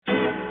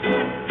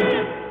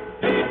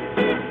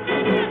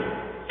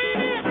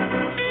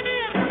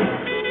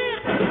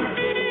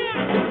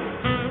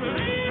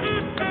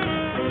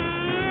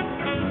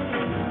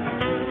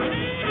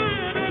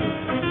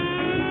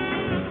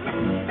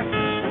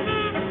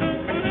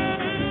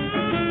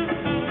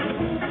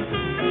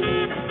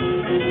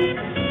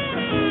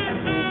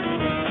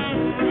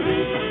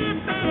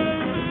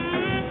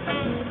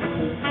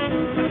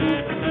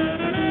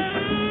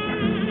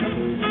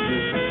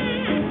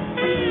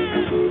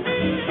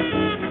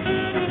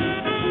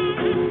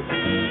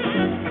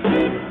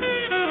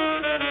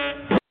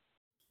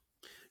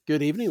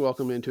Good evening.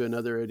 Welcome into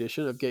another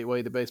edition of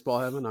Gateway to Baseball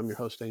Heaven. I'm your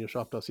host, Daniel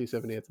Shoptaw,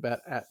 C70 at the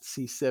bat, at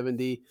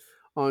C70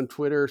 on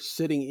Twitter.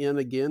 Sitting in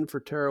again for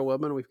Tara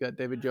Webman, we've got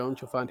David Jones.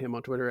 You'll find him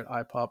on Twitter at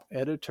iPop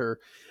Editor.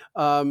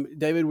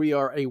 David, we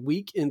are a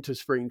week into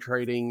spring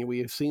trading. We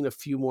have seen a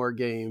few more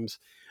games.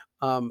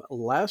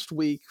 Last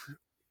week,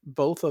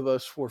 both of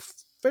us were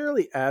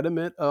fairly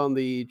adamant on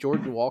the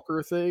Jordan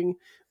Walker thing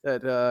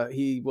that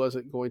he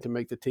wasn't going to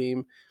make the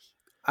team.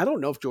 I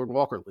don't know if Jordan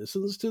Walker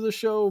listens to the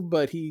show,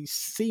 but he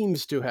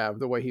seems to have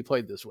the way he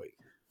played this week.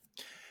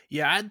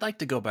 Yeah, I'd like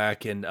to go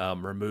back and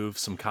remove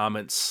some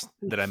comments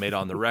that I made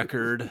on the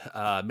record.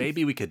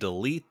 Maybe we could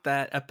delete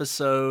that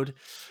episode.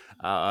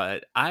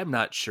 I'm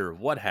not sure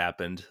what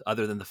happened,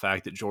 other than the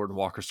fact that Jordan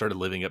Walker started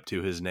living up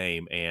to his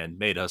name and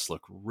made us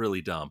look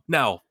really dumb.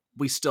 Now,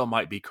 we still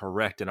might be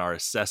correct in our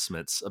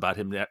assessments about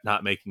him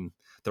not making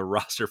the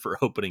roster for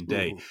opening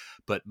day,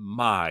 but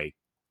my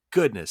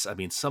goodness, I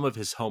mean, some of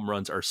his home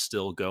runs are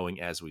still going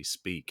as we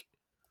speak.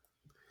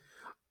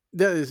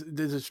 This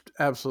is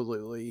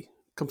absolutely,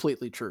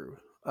 completely true.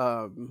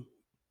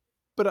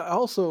 But I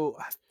also,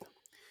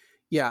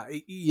 yeah,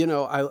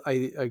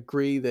 I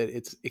agree that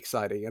it's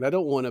exciting, and I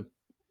don't want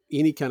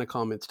any kind of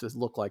comments to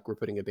look like we're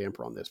putting a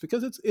damper on this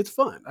because it's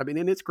fun. I mean,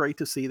 and it's great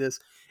to see this,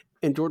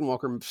 and Jordan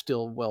Walker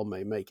still well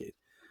may make it.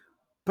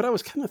 But I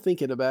was kind of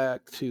thinking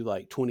back to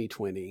like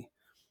 2020.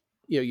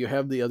 You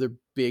have the other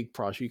big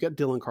prospect. You got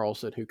Dylan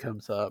Carlson who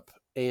comes up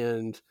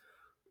and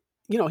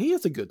he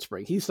has a good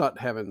spring. He's not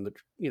having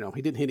he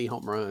didn't hit any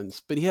home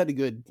runs, but he had a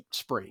good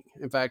spring.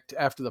 In fact,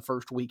 after the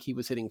first week, he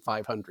was hitting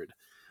 500.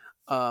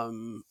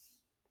 And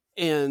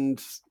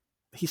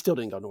he still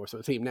didn't go north of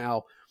the team.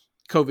 Now,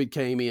 COVID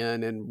came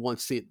in, and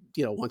once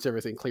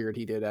everything cleared,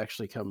 he did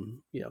actually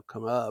come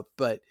up.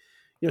 But,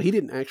 he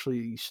didn't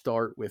actually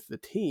start with the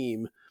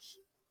team.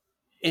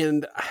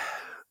 And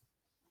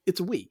it's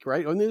a week,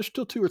 right? I mean, there's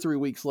still 2 or 3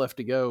 weeks left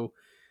to go.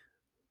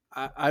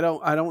 I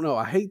don't know.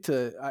 I hate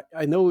to.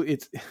 I know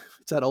it's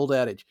that old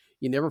adage: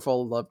 you never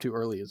fall in love too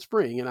early in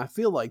spring, and I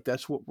feel like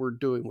that's what we're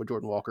doing with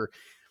Jordan Walker.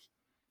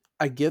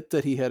 I get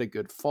that he had a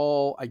good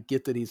fall. I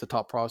get that he's a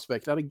top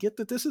prospect. And I get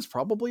that this is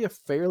probably a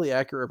fairly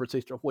accurate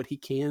representation of what he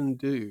can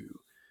do,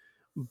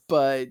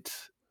 but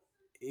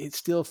it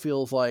still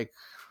feels like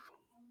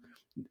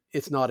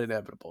it's not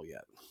inevitable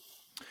yet.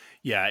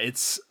 Yeah,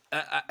 it's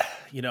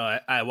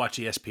I watch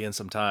ESPN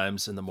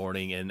sometimes in the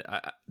morning, and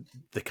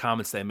the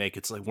comments they make,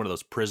 it's like one of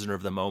those prisoner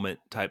of the moment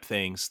type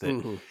things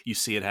that you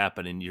see it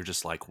happen, and you're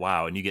just like,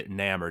 wow, and you get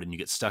enamored and you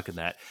get stuck in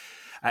that.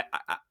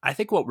 I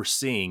think what we're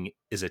seeing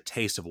is a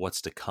taste of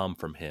what's to come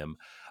from him.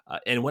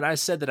 And when I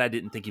said that I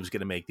didn't think he was going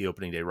to make the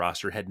opening day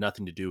roster, it had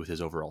nothing to do with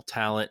his overall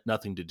talent,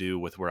 nothing to do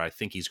with where I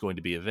think he's going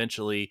to be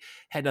eventually,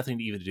 had nothing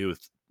to even to do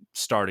with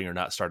starting or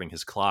not starting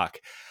his clock.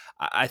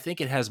 I think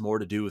it has more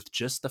to do with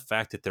just the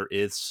fact that there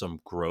is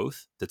some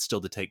growth that's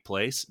still to take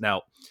place.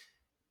 Now,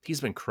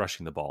 he's been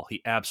crushing the ball.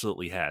 He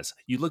absolutely has.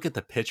 You look at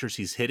the pitchers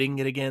he's hitting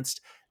it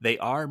against, they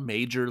are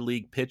major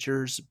league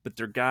pitchers, but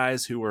they're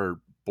guys who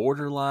are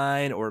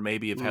borderline or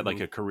maybe have had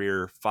like a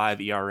career 5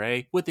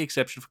 ERA, with the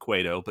exception of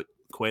Cueto, but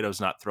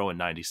Cueto's not throwing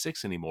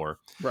 96 anymore.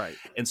 Right.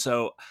 And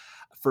so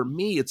for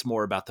me, it's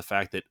more about the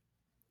fact that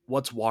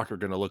what's Walker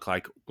going to look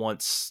like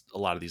once a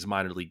lot of these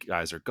minor league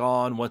guys are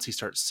gone, once he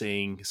starts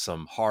seeing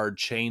some hard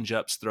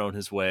change-ups thrown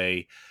his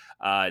way.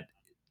 For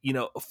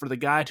the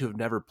guy to have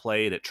never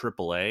played at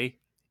AAA,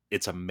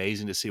 it's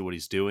amazing to see what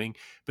he's doing,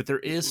 but there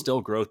is still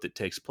growth that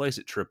takes place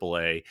at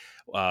AAA.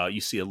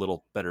 You see a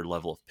little better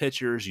level of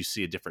pitchers, you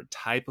see a different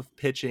type of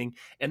pitching,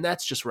 and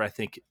that's just where I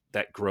think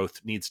that growth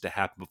needs to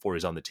happen before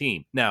he's on the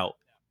team. Now,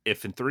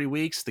 if in 3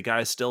 weeks the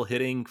guy's still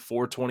hitting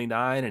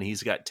 429 and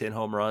he's got 10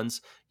 home runs,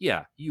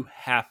 yeah, you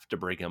have to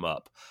bring him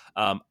up.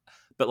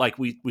 But like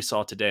we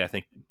saw today, I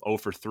think 0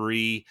 for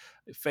 3,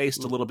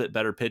 faced a little bit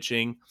better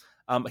pitching.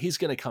 He's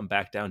going to come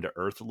back down to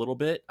earth a little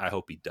bit. I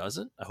hope he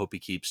doesn't. I hope he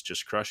keeps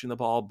just crushing the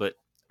ball. But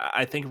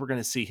I think we're going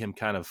to see him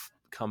kind of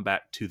come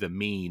back to the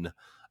mean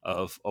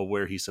of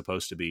where he's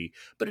supposed to be.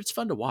 But it's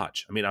fun to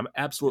watch. I mean, I'm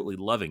absolutely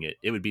loving it.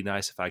 It would be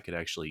nice if I could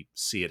actually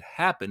see it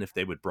happen, if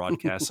they would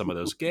broadcast some of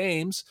those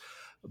games.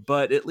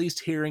 But at least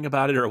hearing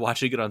about it or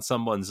watching it on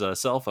someone's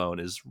cell phone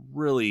is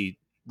really,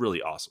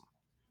 really awesome.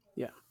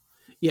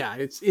 Yeah.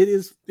 It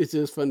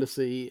is fun to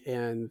see,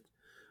 and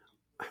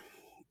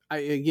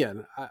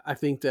I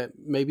think that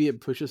maybe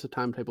it pushes the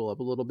timetable up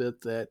a little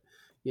bit. That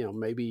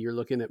maybe you're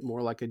looking at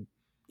more like a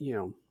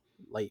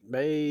late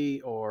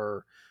May,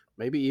 or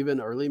maybe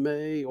even early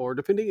May, or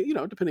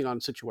depending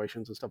on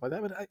situations and stuff like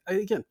that. But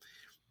again,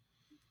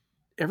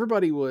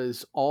 everybody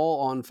was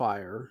all on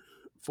fire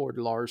for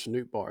Lars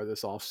Nootbaar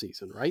this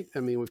offseason, right?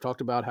 I mean, we've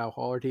talked about how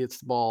hard he hits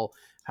the ball,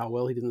 how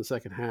well he did in the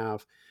second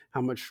half,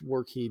 how much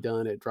work he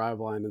done at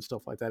driveline and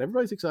stuff like that.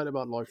 Everybody's excited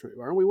about Lars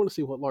Nootbaar, and we want to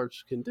see what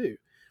Lars can do.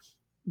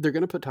 They're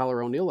going to put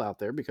Tyler O'Neill out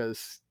there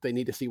because they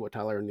need to see what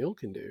Tyler O'Neill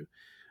can do.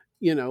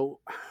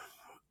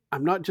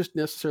 I'm not just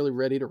necessarily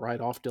ready to write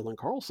off Dylan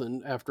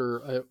Carlson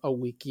after a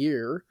weak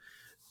year.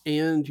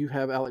 And you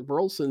have Alec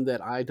Burleson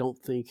that I don't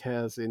think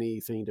has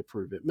anything to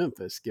prove at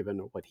Memphis, given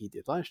what he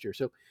did last year.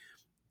 So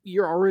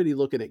you're already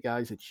looking at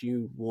guys that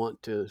you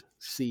want to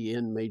see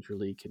in major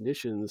league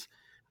conditions.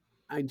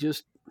 I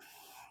just,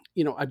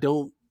 I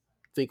don't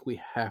think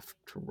we have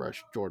to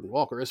rush Jordan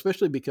Walker,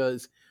 especially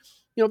because,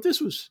 if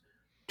this was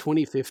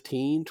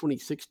 2015,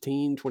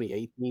 2016,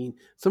 2018,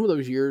 some of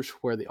those years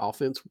where the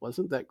offense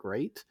wasn't that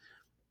great,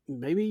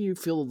 maybe you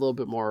feel a little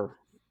bit more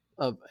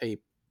of a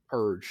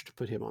urge to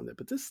put him on there.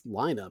 But this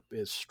lineup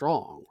is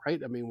strong,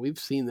 right? I mean, we've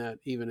seen that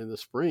even in the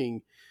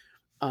spring.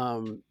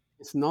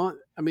 It's not.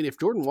 I mean, if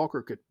Jordan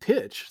Walker could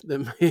pitch,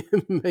 then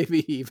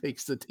maybe he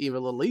makes the team a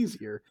little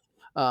easier.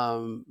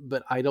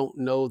 But I don't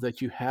know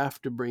that you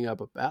have to bring up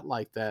a bat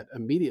like that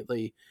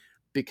immediately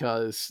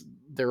because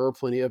there are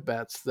plenty of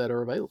bats that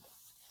are available.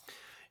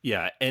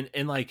 Yeah, and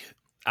like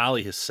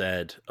Ali has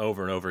said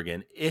over and over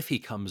again, if he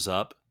comes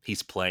up,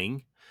 he's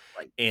playing.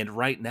 Right. And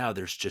right now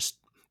there's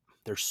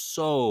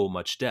so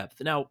much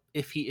depth. Now,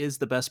 if he is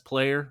the best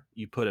player,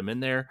 you put him in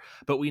there,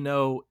 but we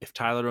know if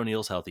Tyler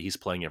O'Neill's healthy, he's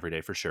playing every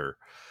day for sure.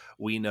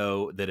 We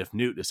know that if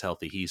Newt is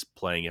healthy, he's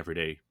playing every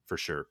day for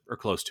sure, or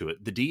close to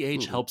it. The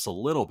DH Hmm. helps a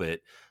little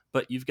bit,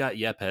 but you've got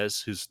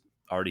Yepes, who's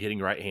already hitting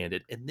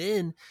right-handed, and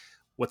then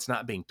what's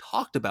not being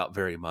talked about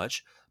very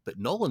much, but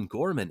Nolan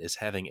Gorman is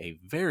having a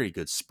very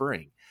good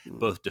spring, Hmm.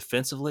 both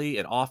defensively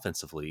and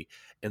offensively.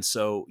 And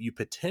so you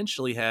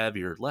potentially have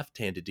your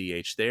left-handed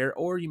DH there,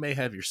 or you may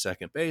have your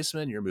second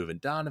baseman. You're moving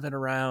Donovan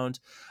around.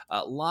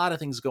 A lot of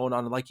things going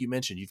on. And like you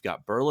mentioned, you've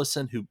got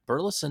Burleson, who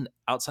Burleson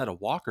outside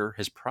of Walker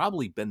has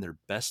probably been their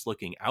best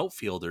looking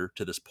outfielder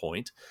to this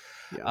point.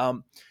 Yeah.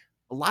 Um,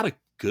 a lot of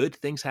good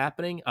things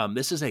happening.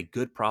 This is a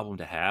good problem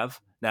to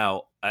have.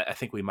 Now, I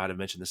think we might have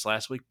mentioned this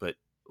last week, but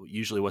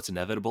usually what's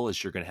inevitable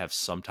is you're going to have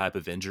some type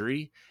of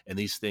injury and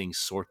these things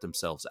sort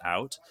themselves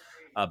out.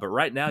 But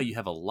right now, you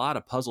have a lot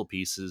of puzzle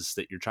pieces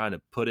that you're trying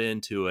to put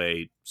into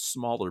a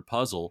smaller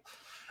puzzle.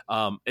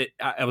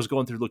 I was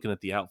going through looking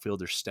at the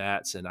outfielder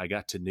stats, and I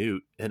got to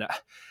Newt, and I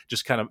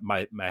just kind of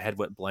my head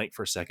went blank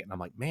for a second. And I'm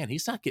like, man,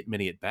 he's not getting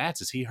many at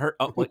bats. Is he hurt?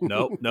 Oh, like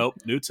nope, nope.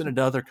 Newt's in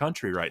another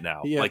country right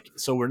now. Yeah. Like,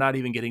 so we're not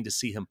even getting to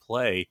see him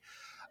play.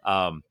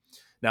 Um,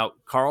 Now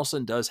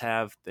Carlson does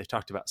have. They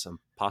talked about some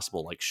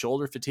possible like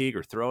shoulder fatigue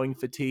or throwing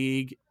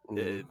fatigue.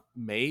 Mm.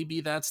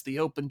 Maybe that's the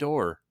open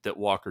door that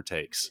Walker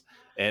takes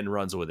and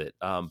runs with it.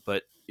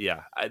 But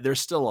yeah, there's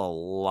still a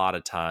lot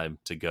of time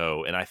to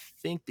go, and I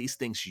think these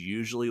things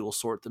usually will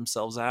sort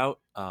themselves out.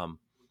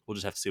 We'll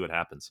just have to see what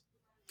happens.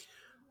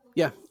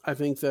 Yeah, I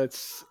think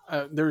that's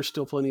there's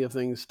still plenty of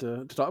things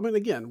to talk. I mean,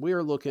 again, we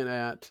are looking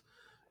at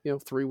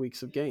 3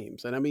 weeks of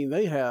games, and I mean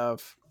they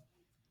have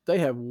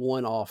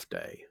one off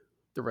day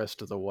the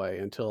rest of the way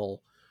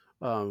until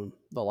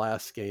the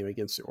last game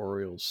against the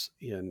Orioles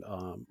in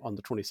on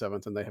the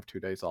 27th, and they have 2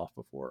 days off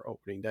before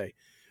opening day.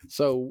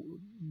 So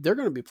they're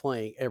going to be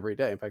playing every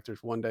day. In fact,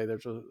 there's one day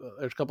there's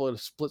a couple of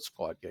split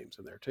squad games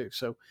in there too.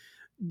 So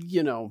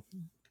you know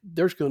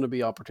there's going to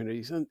be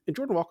opportunities, and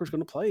Jordan Walker's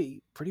going to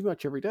play pretty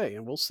much every day,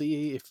 and we'll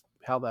see if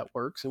how that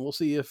works, and we'll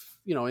see if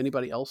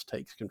anybody else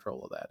takes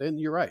control of that. And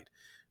you're right,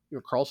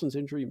 Carlson's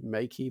injury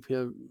may keep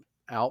him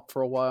out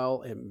for a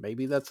while, and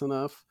maybe that's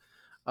enough.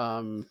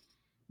 Um,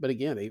 but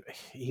again,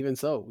 even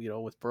so,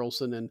 with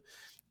Burleson and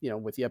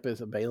with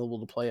Yepes available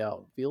to play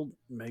outfield,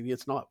 maybe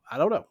it's not. I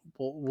don't know.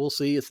 We'll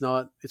see. It's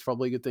not. It's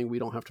probably a good thing we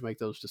don't have to make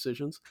those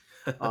decisions.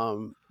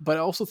 But I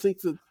also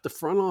think that the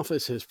front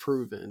office has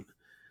proven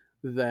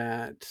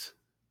that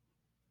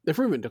they've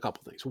proven a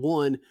couple things.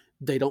 One,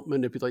 they don't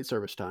manipulate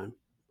service time.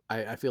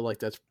 I feel like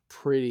that's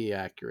pretty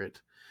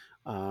accurate.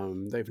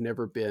 They've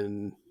never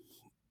been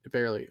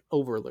fairly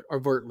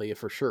overtly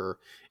for sure.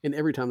 And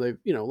every time they've,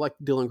 like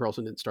Dylan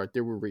Carlson didn't start,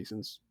 there were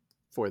reasons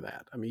for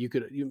that. I mean, you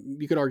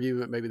could argue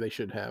that maybe they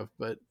should have,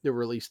 but there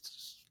were at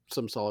least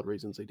some solid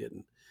reasons they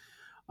didn't.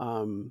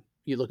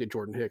 You look at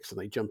Jordan Hicks, and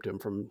they jumped him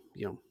from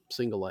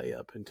single A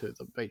up into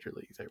the major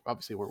leagues. They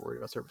obviously weren't worried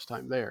about service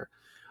time there.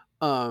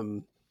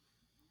 And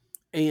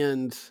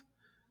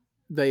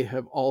they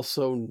have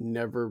also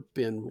never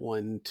been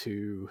one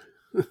to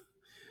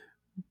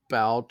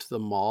bow to the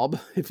mob,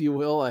 if you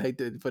will. I hate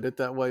to put it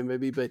that way,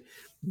 maybe, but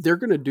they're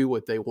going to do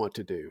what they want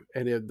to do.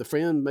 And if the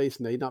fan base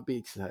may not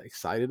be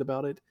excited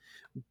about it,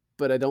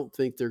 but I don't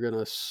think they're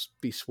going to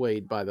be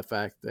swayed by the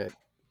fact that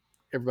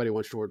everybody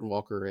wants Jordan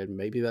Walker, and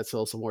maybe that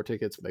sells some more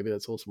tickets, maybe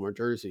that sells some more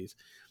jerseys.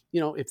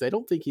 If they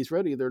don't think he's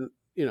ready, they're,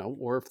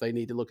 or if they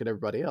need to look at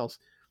everybody else,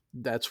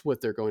 that's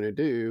what they're going to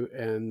do,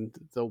 and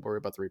they'll worry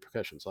about the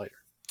repercussions later.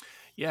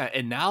 Yeah,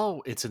 and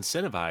now it's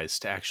incentivized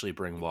to actually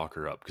bring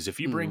Walker up because if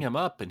you bring Mm, him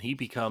up and he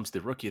becomes the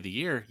rookie of the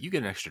year, you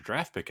get an extra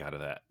draft pick out of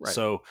that. right.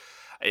 So,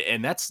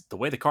 and that's the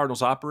way the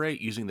Cardinals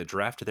operate, using the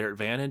draft to their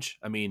advantage.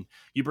 I mean,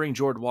 you bring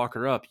Jordan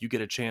Walker up, you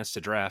get a chance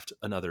to draft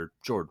another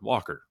Jordan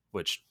Walker,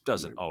 which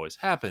doesn't Right. always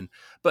happen,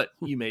 but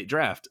you may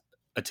draft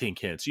a Tink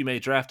Hintz. You may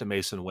draft a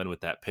Mason Win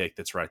with that pick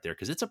that's right there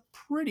because it's a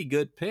pretty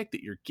good pick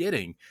that you're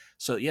getting.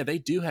 So, yeah, they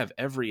do have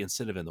every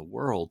incentive in the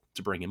world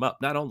to bring him up.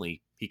 Not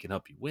only he can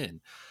help you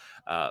win,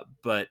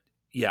 but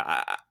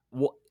yeah,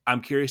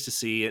 I'm curious to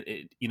see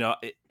it,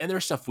 and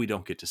there's stuff we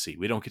don't get to see.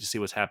 We don't get to see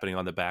what's happening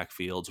on the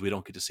backfields. We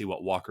don't get to see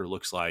what Walker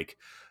looks like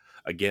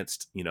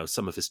against,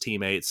 some of his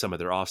teammates, some of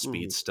their off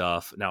speed Mhm.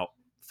 stuff. Now,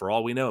 for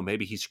all we know,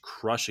 maybe he's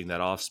crushing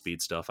that off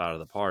speed stuff out of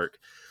the park.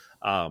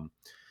 Um,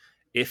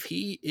 if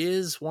he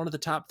is one of the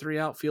top three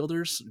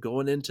outfielders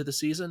going into the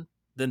season,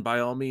 then by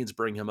all means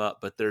bring him up.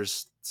 But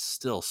there's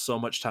still so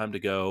much time to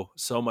go,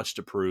 so much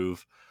to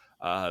prove.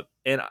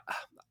 And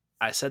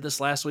I said this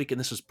last week, and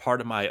this was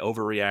part of my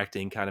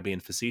overreacting, kind of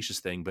being facetious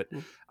thing, but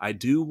Mhm. I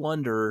do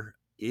wonder,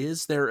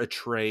 is there a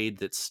trade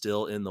that's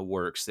still in the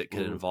works that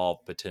could Mhm.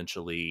 involve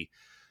potentially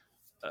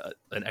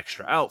an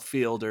extra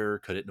outfielder?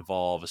 Could it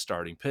involve a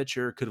starting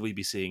pitcher? Could we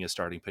be seeing a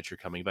starting pitcher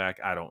coming back?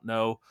 I don't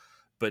know.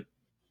 But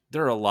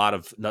there are a lot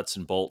of nuts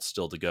and bolts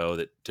still to go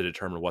to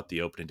determine what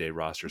the opening day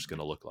roster is going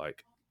to look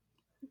like.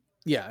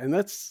 Yeah, and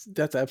that's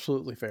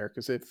absolutely fair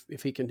because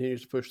if he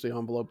continues to push the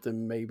envelope,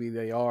 then maybe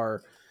they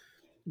are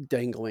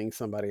dangling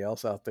somebody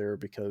else out there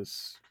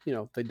because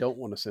they don't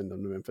want to send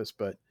them to Memphis,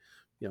 but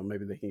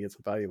maybe they can get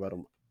some value out of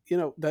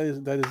them.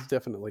 That is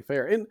definitely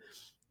fair, and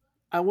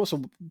I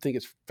also think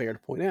it's fair to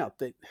point out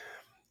that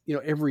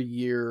every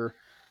year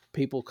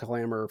people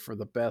clamor for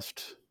the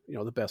best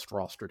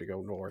roster to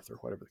go north or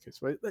whatever the case.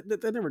 But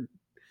that never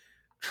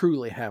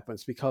truly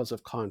happens because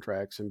of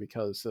contracts and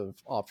because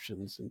of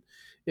options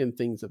and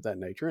things of that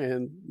nature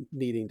and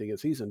needing to get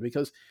seasoned.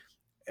 Because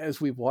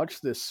as we've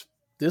watched this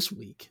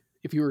week,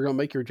 if you were going to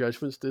make your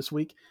judgments this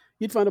week,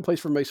 you'd find a place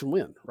for Mason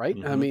Wynn, right? I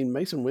Mm-hmm. mean,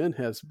 Mason Wynn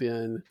has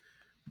been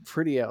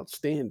pretty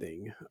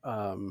outstanding,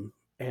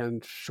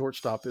 and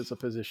shortstop is a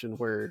position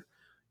where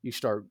you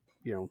start,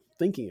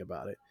 thinking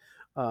about it.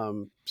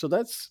 So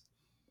that's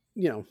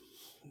you know,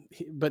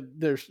 but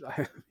there's,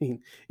 I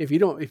mean, if you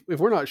don't, if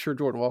we're not sure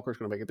Jordan Walker's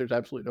going to make it, there's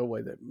absolutely no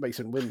way that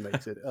Mason Wynn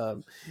makes it.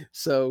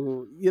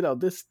 So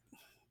this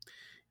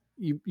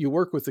you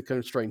work with the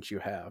constraints you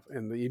have,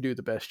 and you do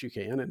the best you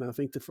can. And I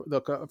think the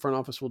front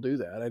office will do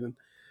that.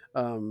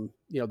 And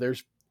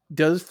there's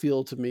does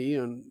feel to me,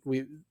 and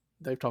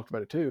they've talked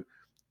about it too.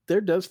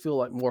 There does feel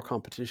like more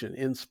competition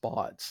in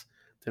spots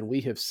than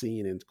we have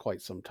seen in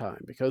quite some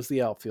time because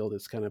the outfield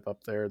is kind of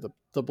up there. The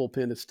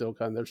bullpen is still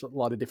there's a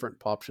lot of different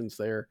options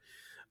there.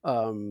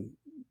 Um,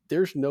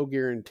 there's no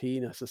guarantee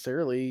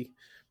necessarily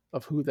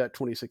of who that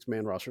 26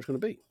 man roster is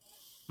going to be.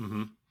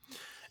 Mm-hmm.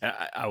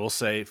 I will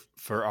say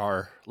for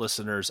our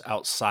listeners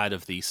outside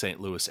of the St.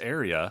 Louis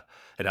area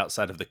and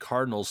outside of the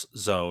Cardinals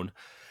zone,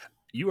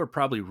 you are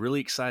probably really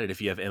excited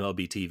if you have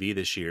MLB TV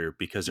this year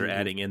because they're Hmm.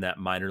 adding in that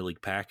minor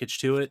league package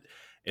to it.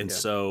 And Yeah.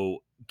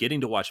 so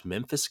getting to watch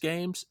Memphis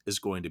games is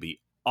going to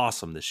be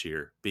awesome this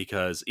year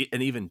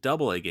and even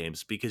double A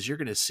games, because you're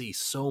going to see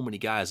so many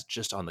guys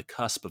just on the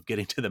cusp of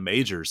getting to the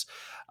majors.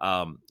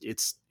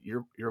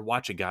 You're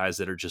watching guys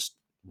that are just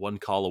one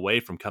call away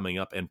from coming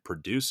up and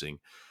producing.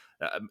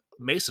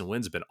 Mason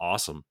Wynn's been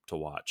awesome to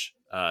watch.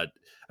 I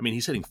mean,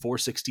 he's hitting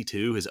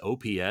 462. His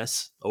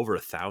OPS over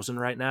 1,000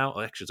 right now.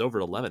 Actually, it's over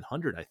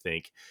 1,100, I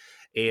think.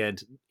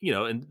 And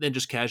and then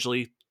just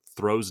casually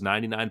throws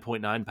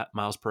 99.9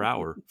 miles per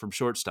hour from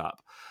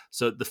shortstop.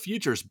 So the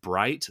future's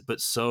bright,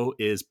 but so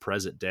is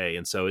present day.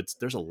 And so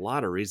there's a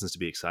lot of reasons to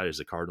be excited as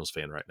a Cardinals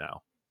fan right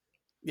now.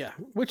 Yeah,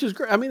 which is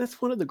great. I mean,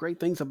 that's one of the great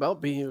things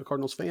about being a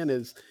Cardinals fan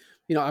is,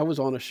 I was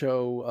on a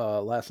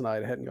show last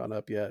night. It hadn't gone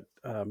up yet,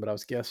 but I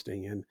was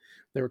guesting, and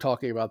they were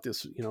talking about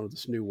this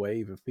new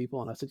wave of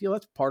people, and I said,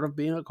 that's part of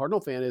being a Cardinal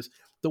fan is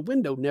the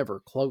window never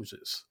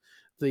closes.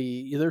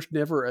 There's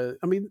never a.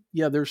 I mean,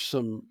 yeah, there's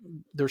some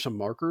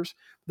markers.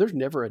 There's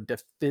never a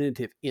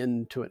definitive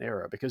end to an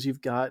era because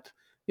you've got.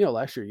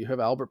 Last year you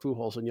have Albert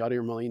Pujols and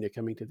Yadier Molina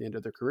coming to the end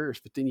of their careers,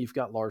 but then you've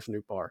got Lars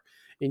Nootbaar,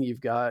 and you've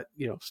got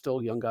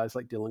still young guys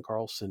like Dylan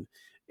Carlson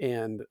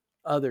and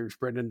others,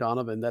 Brendan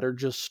Donovan, that are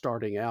just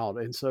starting out,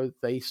 and so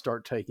they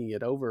start taking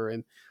it over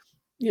and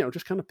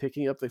just kind of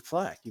picking up the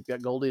slack. You've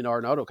got Goldie and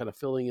Arenado kind of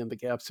filling in the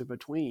gaps in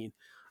between,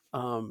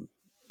 um,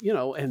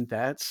 and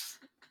that's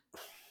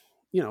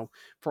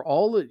for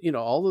all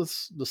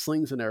the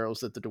slings and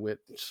arrows that the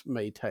DeWitts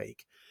may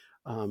take,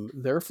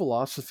 their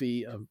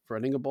philosophy of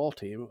running a ball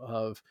team,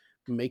 of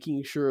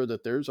making sure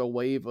that there's a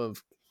wave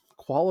of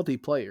quality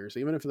players,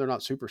 even if they're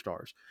not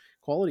superstars,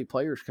 quality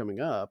players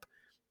coming up.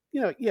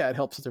 Yeah, it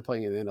helps that they're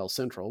playing in the NL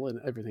Central and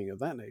everything of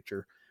that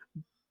nature.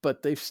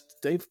 But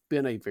they've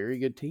been a very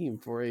good team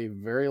for a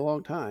very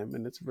long time,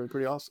 and it's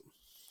pretty awesome.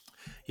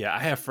 Yeah, I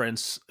have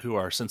friends who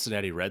are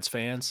Cincinnati Reds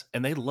fans,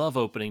 and they love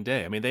opening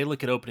day. I mean, they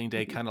look at opening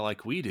day Hmm. kind of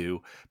like we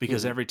do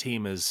because Hmm. every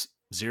team is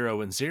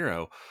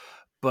 0-0.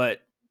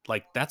 But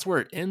like that's where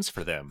it ends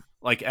for them.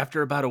 Like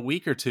after about a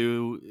week or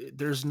two,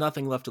 there's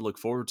nothing left to look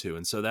forward to.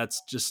 And so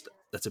that's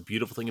a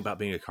beautiful thing about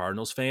being a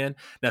Cardinals fan.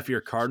 Now, if you're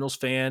a Cardinals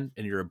fan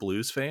and you're a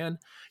Blues fan,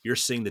 you're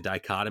seeing the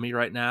dichotomy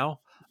right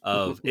now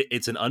of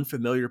it's an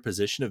unfamiliar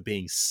position of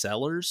being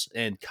sellers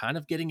and kind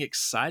of getting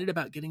excited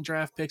about getting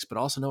draft picks, but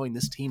also knowing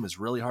this team is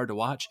really hard to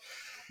watch.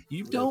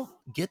 You Yeah. don't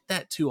get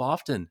that too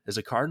often as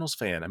a Cardinals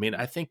fan. I mean,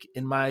 I think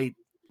in my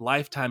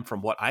lifetime,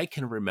 from what I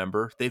can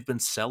remember, they've been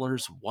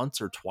sellers once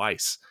or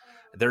twice.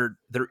 They're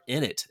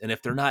in it, and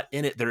if they're not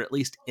in it, they're at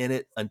least in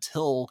it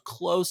until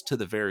close to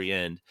the very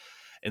end.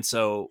 And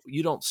so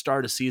you don't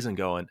start a season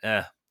going,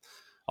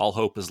 all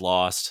hope is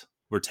lost.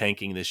 we're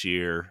tanking this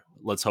year.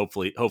 Let's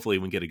hopefully we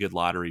can get a good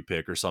lottery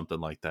pick or something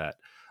like that.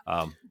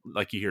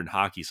 Like you hear in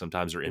hockey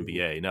sometimes or Mhm.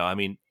 NBA. No, I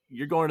mean,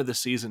 you're going to the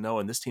season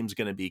knowing this team's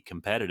going to be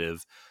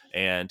competitive,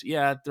 and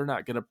yeah, they're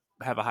not going to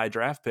have a high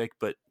draft pick,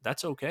 but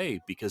that's okay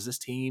because this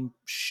team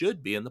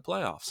should be in the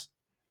playoffs.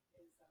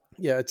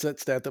 Yeah, it's that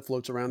stat that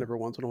floats around every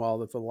once in a while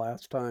that the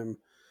last time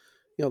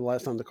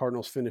the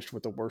Cardinals finished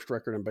with the worst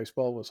record in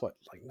baseball was what,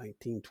 like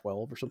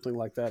 1912 or something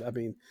like that. I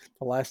mean,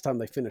 the last time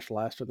they finished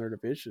last in their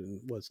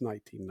division was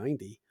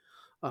 1990.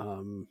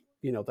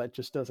 That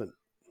just doesn't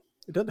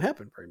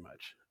happen very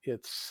much.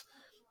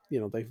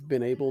 They've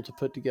been able to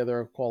put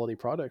together a quality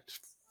product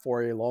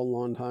for a long,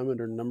 long time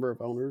under a number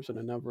of owners and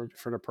a number of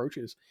different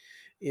approaches.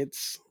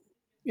 It's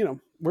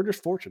we're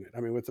just fortunate. I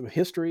mean, with the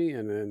history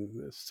and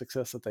the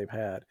success that they've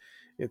had,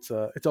 it's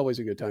always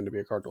a good time to be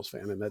a Cardinals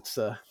fan, and that's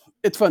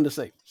it's fun to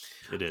see.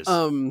 It is.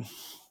 Um,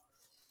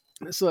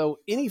 so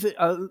anything,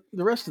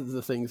 the rest of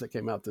the things that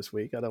came out this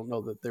week, I don't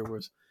know that there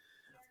was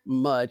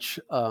much.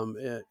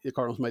 The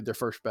Cardinals made their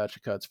first batch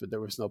of cuts, but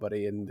there was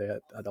nobody in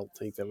that I don't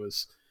think that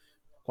was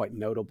quite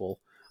notable.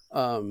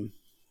 Um,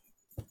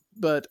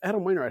 but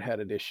Adam Wainwright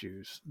had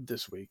issues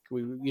this week.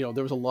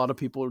 There was a lot of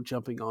people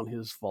jumping on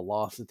his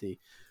velocity.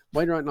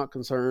 Wainwright not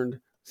concerned,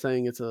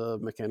 saying it's a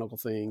mechanical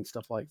thing,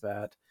 stuff like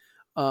that.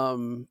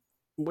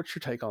 What's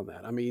your take on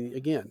that? I mean,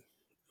 again,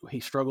 he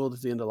struggled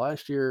at the end of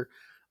last year.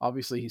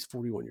 Obviously, he's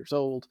 41 years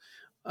old.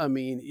 I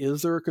mean,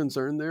 is there a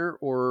concern there,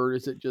 or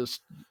is it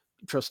just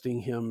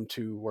trusting him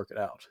to work it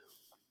out?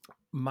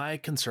 My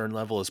concern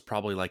level is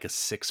probably like a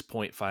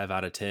 6.5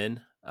 out of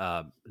 10.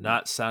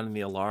 Not sounding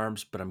the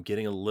alarms, but I'm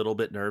getting a little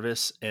bit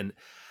nervous. And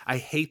I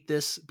hate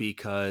this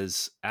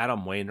because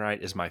Adam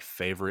Wainwright is my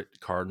favorite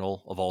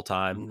Cardinal of all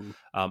time.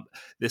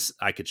 Mm-hmm.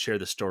 I could share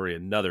the story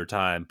another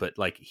time, but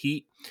like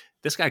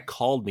this guy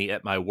called me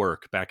at my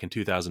work back in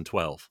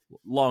 2012.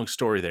 Long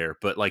story there,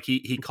 but like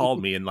he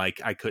called me and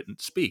like I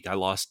couldn't speak. I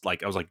was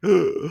like,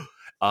 it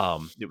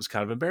was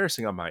kind of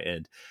embarrassing on my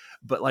end,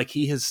 but like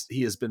he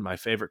has been my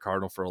favorite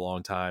Cardinal for a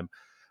long time.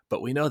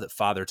 But we know that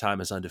Father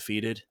Time is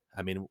undefeated.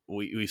 I mean,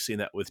 we've seen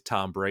that with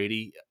Tom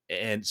Brady,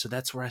 and so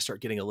that's where I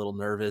start getting a little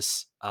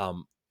nervous.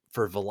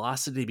 For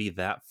velocity to be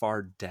that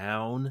far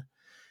down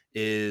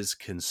is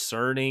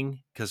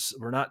concerning because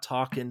we're not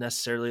talking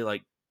necessarily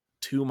like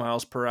 2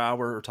 miles per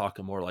hour. We're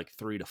talking more like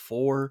 3 to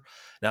 4.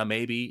 Now,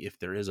 maybe if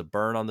there is a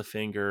burn on the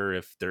finger,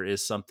 if there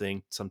is some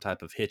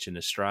type of hitch in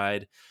his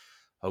stride,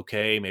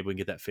 okay, maybe we can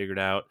get that figured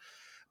out.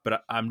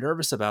 But I'm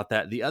nervous about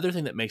that. The other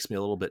thing that makes me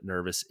a little bit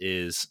nervous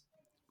is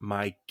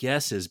my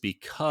guess is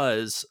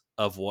because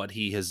of what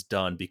he has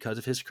done, because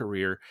of his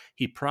career,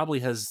 he probably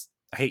has,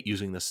 I hate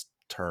using this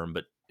term,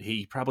 but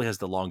he probably has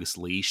the longest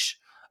leash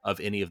of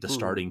any of the Mm-hmm.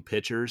 starting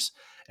pitchers,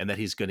 and that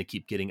he's going to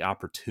keep getting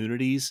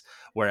opportunities.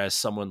 Whereas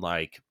someone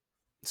like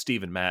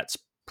Steven Matz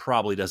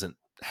probably doesn't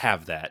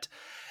have that.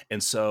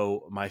 And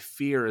so my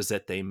fear is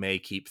that they may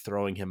keep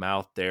throwing him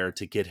out there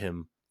to get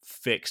him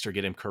fixed or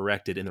get him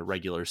corrected in the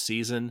regular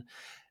season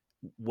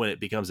when it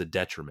becomes a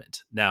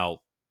detriment. Now,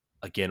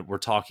 again, we're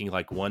talking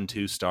like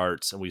 1-2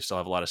 starts, and we still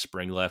have a lot of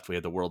spring left. We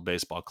have the World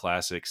Baseball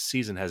Classic.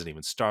 Season hasn't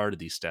even started.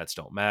 These stats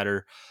don't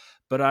matter.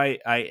 But I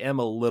am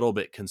a little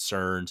bit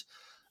concerned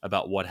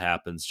about what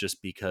happens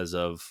just because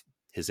of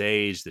his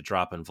age, the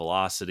drop in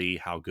velocity,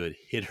 how good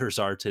hitters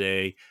are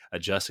today,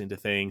 adjusting to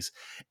things,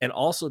 and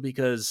also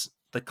because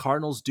the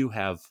Cardinals do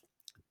have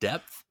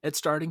depth at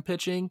starting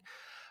pitching,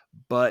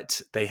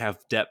 but they have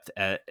depth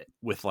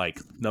with like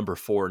number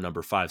 4,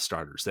 number 5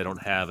 starters. They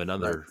don't have Right.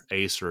 another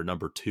ace or a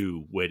number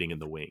 2 waiting in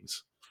the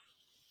wings.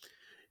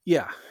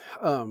 Yeah.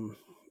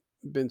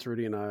 Vince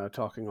Rudy and I are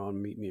talking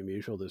on Meet Me in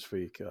Mutual this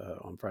week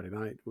on Friday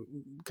night. We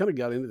kind of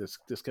got into this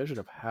discussion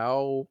of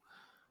how,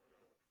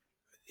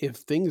 if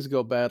things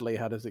go badly,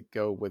 how does it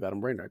go with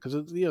Adam Wainwright?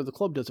 Because the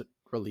club doesn't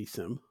release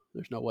him.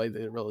 There's no way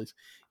that it release.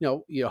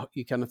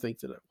 You kind of think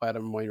that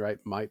Adam Wainwright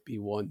might be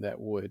one that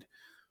would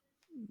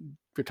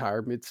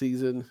retire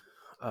midseason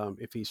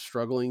if he's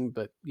struggling,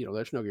 but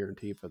there's no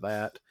guarantee for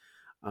that.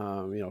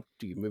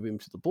 Do you move him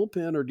to the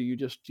bullpen, or do you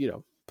just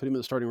put him in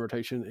the starting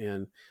rotation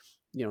and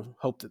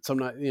hope that some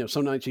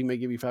nights he may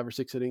give you 5 or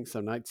 6 innings,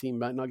 some nights he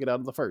might not get out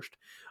of the first,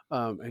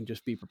 and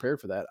just be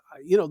prepared for that.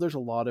 There's a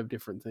lot of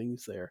different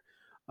things there.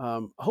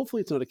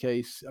 Hopefully it's not a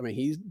case. I mean,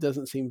 he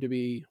doesn't seem to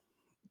be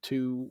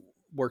too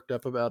worked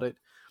up about it.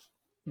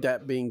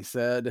 That being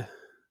said,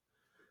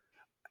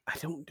 I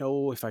don't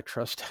know if I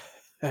trust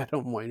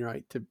Adam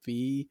Wainwright to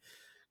be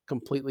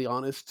completely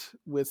honest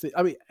with it.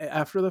 I mean,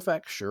 after the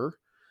fact, sure.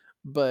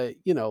 But,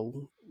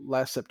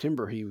 last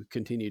September, he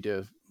continued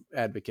to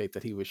advocate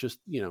that he was just,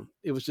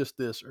 it was just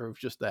this or it was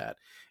just that.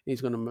 And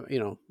he's going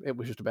to, it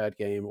was just a bad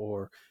game,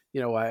 or,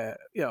 I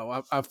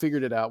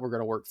figured it out. We're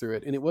going to work through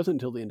it. And it wasn't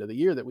until the end of the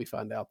year that we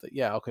found out that,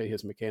 yeah, okay,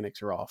 his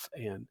mechanics are off.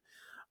 And,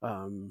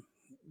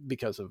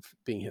 because of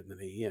being hit in the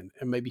knee, and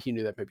maybe he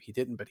knew that, maybe he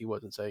didn't, but he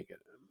wasn't saying it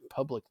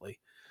publicly.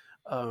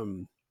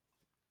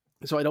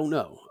 So I don't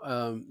know.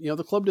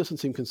 The club doesn't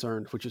seem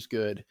concerned, which is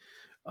good.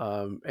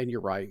 And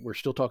you're right. We're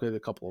still talking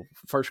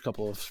first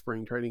couple of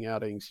spring training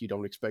outings. You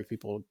don't expect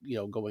people,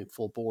 going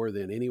full bore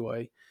then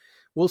anyway.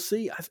 We'll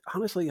see.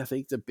 Honestly, I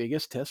think the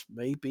biggest test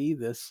may be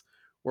this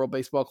World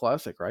Baseball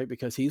Classic, right?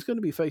 Because he's going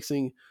to be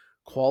facing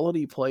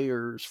quality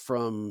players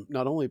from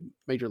not only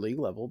major league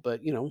level,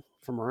 but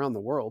from around the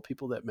world,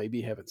 people that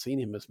maybe haven't seen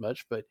him as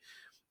much, but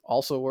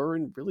also are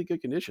in really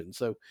good condition.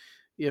 So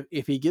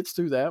if he gets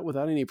through that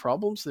without any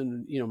problems,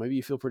 then maybe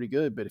you feel pretty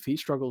good. But if he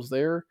struggles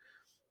there,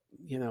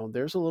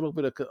 there's a little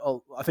bit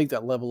of I think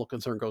that level of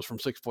concern goes from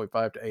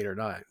 6.5 to 8 or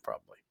 9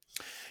 probably.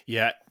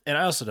 Yeah, and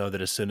I also know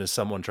that as soon as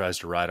someone tries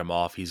to write him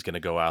off, he's going to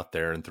go out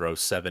there and throw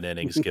 7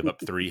 innings, give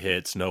up 3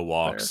 hits, no Fair.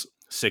 walks,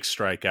 6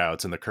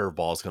 strikeouts, and the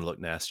curveball is going to look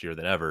nastier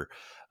than ever.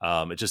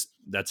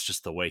 That's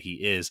just the way he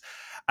is.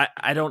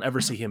 I don't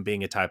ever see him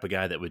being a type of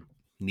guy that would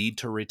need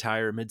to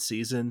retire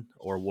midseason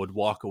or would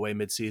walk away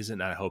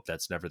midseason. I hope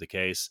that's never the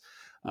case.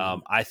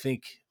 Mhm. I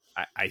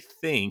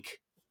think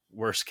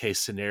worst case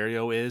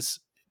scenario is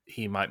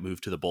he might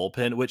move to the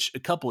bullpen, which a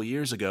couple of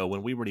years ago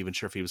when we weren't even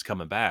sure if he was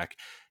coming back,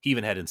 he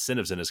even had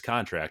incentives in his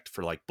contract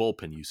for like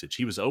bullpen usage.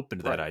 He was open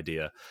to that Right.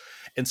 idea.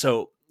 And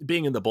so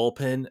being in the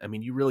bullpen, I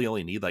mean, you really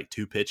only need like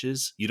 2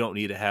 pitches. You don't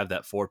need to have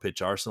that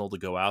 4-pitch arsenal to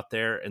go out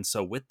there. And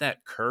so with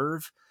that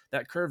curve's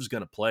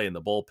going to play in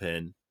the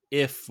bullpen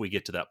if we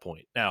get to that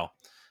point. Now,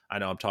 I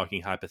know I'm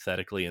talking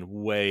hypothetically and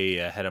way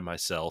ahead of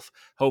myself.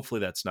 Hopefully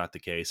that's not the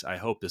case. I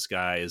hope this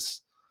guy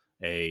is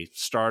a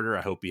starter.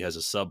 I hope he has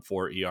a sub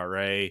 4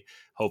 ERA.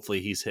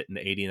 Hopefully he's hitting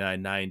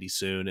 89, 90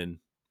 soon, and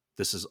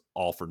this is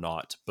all for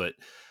naught. But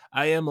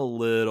I am a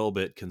little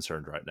bit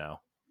concerned right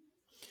now.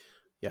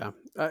 Yeah.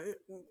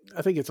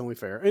 I think it's only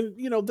fair.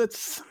 And,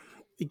 that's,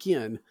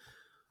 again,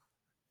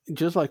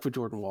 just like with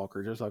Jordan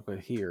Walker, just like with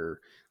here,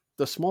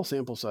 the small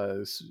sample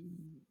size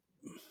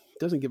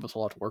doesn't give us a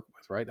lot to work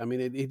with, right? I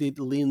mean, it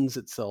lends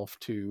itself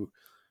to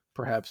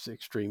perhaps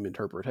extreme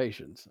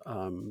interpretations.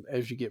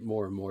 As you get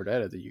more and more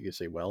data, that you can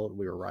say, well,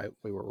 we were right,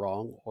 we were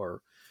wrong,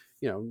 or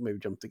maybe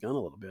jump the gun a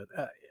little bit.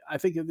 I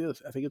think it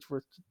is. I think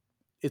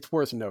it's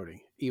worth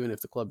noting, even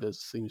if the club does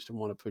seems to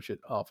want to push it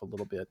off a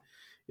little bit.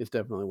 It's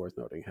definitely worth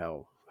noting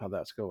how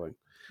that's going.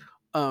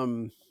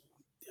 Um,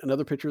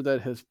 Another pitcher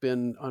that has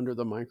been under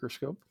the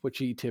microscope, which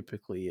he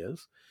typically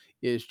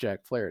is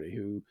Jack Flaherty,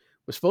 who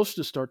was supposed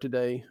to start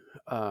today,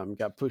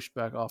 got pushed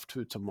back off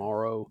to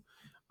tomorrow.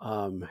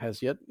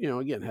 Has yet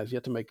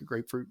to make a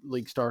Grapefruit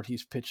League start.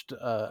 He's pitched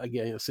a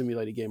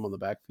simulated game on the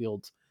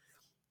backfields.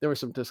 There was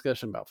some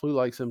discussion about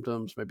flu-like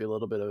symptoms, maybe a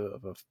little bit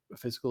of a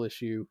physical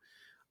issue.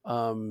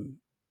 Um,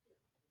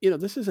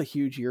 this is a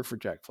huge year for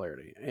Jack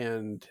Flaherty,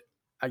 and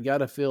I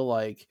gotta feel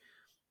like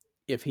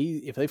if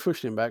they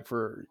pushed him back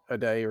for a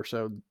day or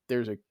so,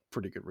 there's a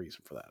pretty good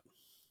reason for that.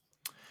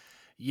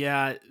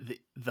 Yeah,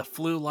 the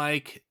flu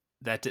like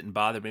that didn't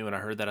bother me when I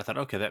heard that. I thought,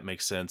 okay, that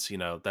makes sense.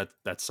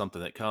 That's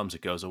something that comes,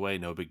 it goes away,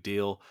 no big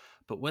deal.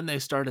 But when they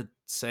started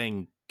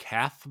saying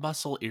calf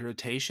muscle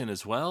irritation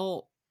as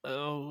well,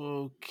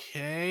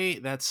 okay,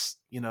 that's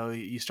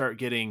you start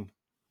getting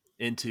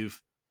into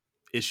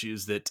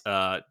issues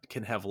that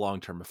can have long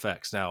term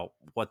effects. Now,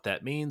 what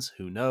that means,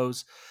 who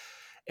knows?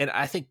 And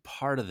I think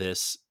part of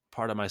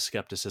my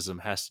skepticism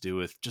has to do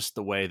with just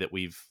the way that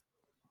we've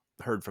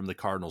heard from the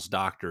Cardinals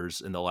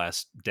doctors in the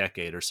last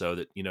decade or so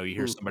that you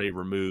hear Mm, somebody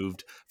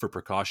removed for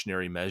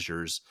precautionary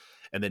measures,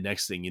 and the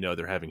next thing you know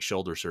they're having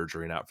shoulder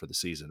surgery and out for the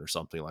season or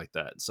something like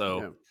that.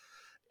 So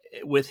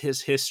yeah, with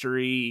his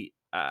history,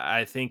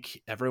 I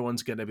think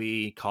everyone's going to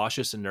be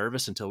cautious and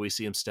nervous until we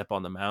see him step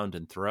on the mound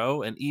and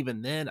throw. And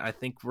even then, I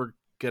think we're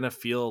going to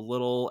feel a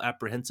little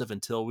apprehensive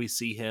until we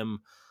see him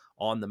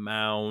on the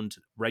mound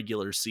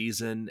regular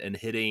season and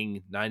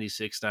hitting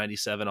 96,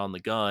 97 on the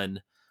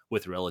gun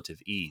with relative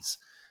ease.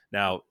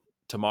 Now,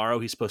 tomorrow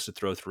he's supposed to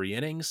throw 3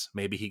 innings.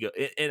 Maybe he go,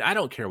 and I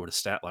don't care what his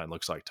stat line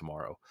looks like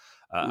tomorrow.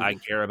 mm,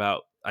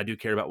 I do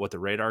care about what the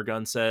radar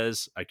gun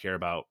says. I care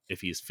about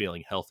if he's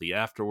feeling healthy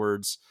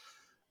afterwards.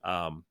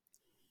 Um,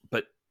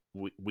 but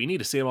we need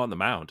to see him on the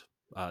mound.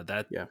 yeah,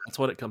 That's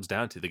what it comes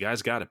down to. The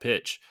guy's got to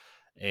pitch,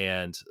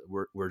 and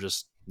we're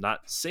just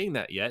not seeing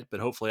that yet. But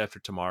hopefully, after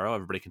tomorrow,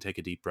 everybody can take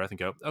a deep breath and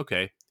go,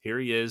 "Okay, here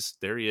he is.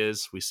 There he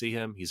is. We see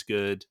him. He's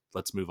good.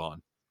 Let's move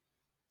on."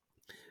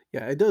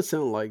 yeah. It does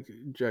sound like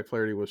Jack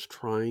Flaherty was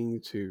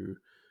trying to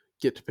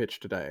get to pitch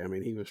today. I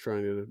mean, he was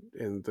trying to,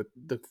 and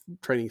the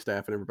training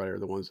staff and everybody are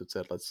the ones that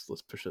said let's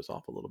push this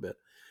off a little bit.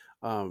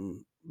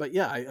 But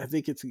yeah, I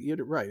think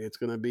you're right. It's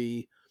going to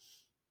be.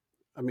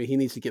 I mean, he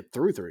needs to get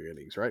through 3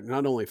 innings, right?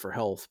 Not only for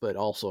health, but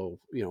also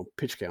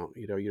pitch count.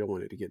 You don't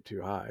want it to get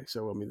too high.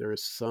 So I mean, there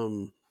is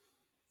some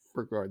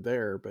regard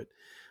there, but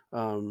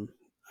um,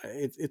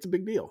 it's a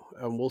big deal.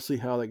 We'll see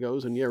how that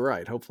goes. And yeah,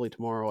 right. Hopefully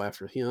tomorrow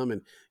after him,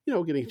 and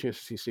getting a chance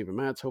to see Steven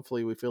Matz,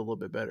 hopefully we feel a little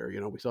bit better.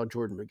 We saw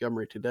Jordan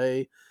Montgomery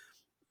today.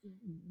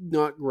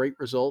 Not great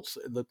results.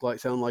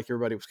 It sounded like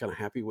everybody was kind of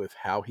happy with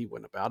how he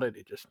went about it.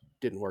 It just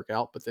didn't work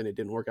out. But then it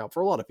didn't work out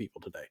for a lot of people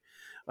today.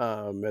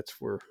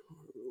 That's where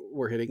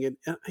we're hitting it.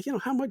 And,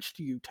 how much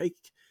do you take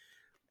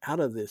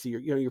out of this?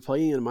 You're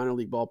playing in minor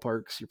league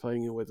ballparks. You're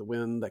playing with a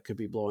wind that could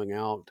be blowing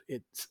out.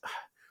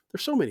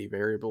 there's so many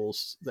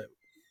variables that,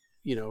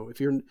 if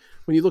you're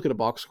when you look at a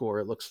box score,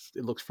 it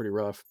looks pretty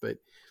rough. But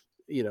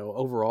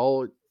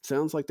overall, it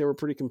sounds like they were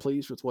pretty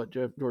pleased with what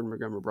Jordan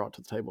Montgomery brought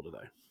to the table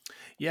today.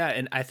 Yeah,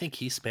 and I think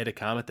he's made a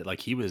comment that like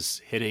he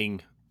was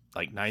hitting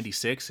like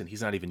 96 and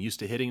he's not even used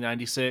to hitting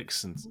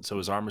 96 and so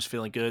his arm was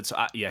feeling good.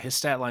 So yeah, his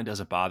stat line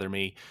doesn't bother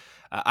me.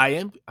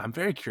 I'm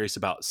very curious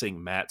about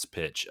seeing Matt's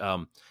pitch.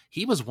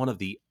 He was one of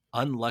the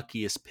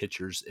unluckiest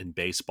pitchers in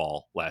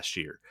baseball last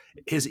year.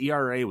 His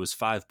ERA was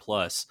 5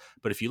 plus,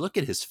 but if you look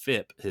at his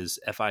FIP,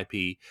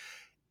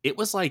 it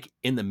was like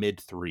in the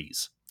mid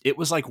threes. It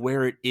was like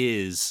where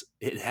it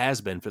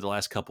has been for the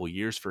last couple of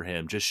years for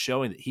him, just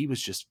showing that he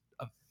was just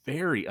a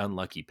very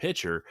unlucky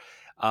pitcher.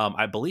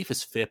 I believe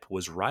his FIP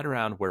was right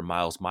around where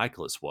Miles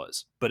Michaelis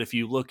was. But if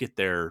you look at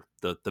the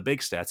big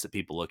stats that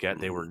people look at,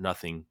 they were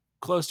nothing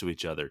close to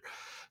each other.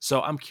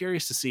 So I'm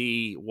curious to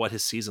see what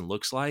his season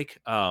looks like.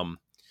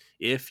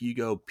 If you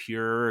go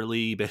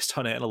purely based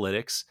on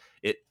analytics,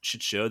 it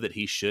should show that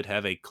he should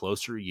have a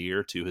closer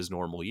year to his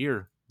normal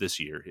year this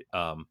year.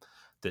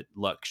 That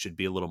luck should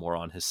be a little more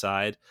on his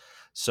side.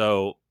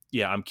 So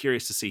yeah, I'm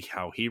curious to see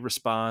how he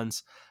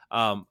responds.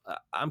 I'm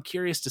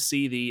curious to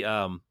see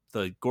the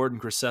Gordon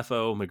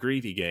Graceffo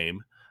McGreevy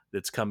game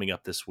that's coming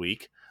up this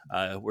week,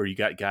 where you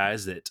got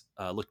guys that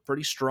look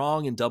pretty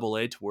strong in Double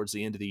A towards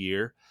the end of the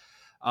year.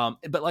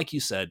 But like you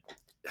said,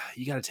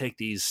 you got to take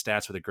these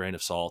stats with a grain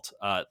of salt.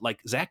 Like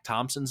Zach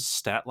Thompson's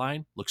stat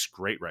line looks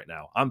great right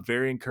now. I'm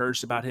very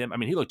encouraged about him. I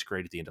mean, he looked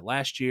great at the end of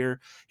last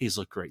year. He's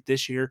looked great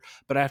this year.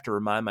 But I have to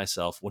remind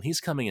myself when he's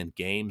coming in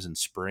games in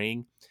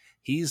spring,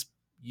 he's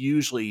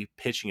usually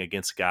pitching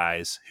against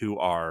guys who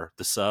are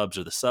the subs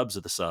or the subs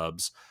of the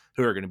subs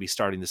who are going to be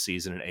starting the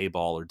season in A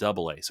ball or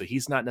Double A. So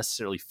he's not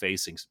necessarily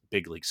facing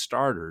big league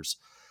starters.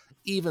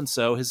 Even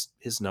so,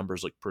 his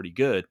numbers look pretty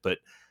good, but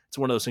it's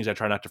one of those things I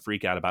try not to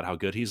freak out about how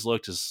good he's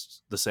looked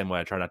is the same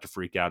way I try not to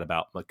freak out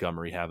about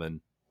Montgomery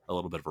having a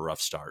little bit of a rough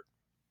start.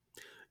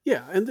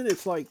 Yeah, and then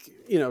it's like,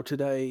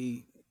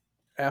 today,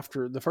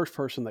 after the first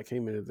person that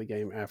came into the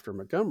game after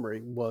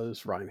Montgomery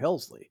was Ryan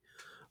Helsley.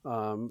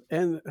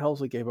 And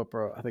Helsley gave up,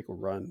 I think, a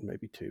run,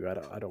 maybe two.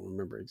 I don't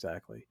remember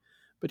exactly.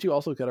 But you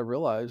also got to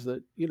realize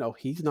that,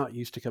 he's not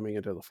used to coming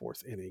into the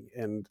fourth inning.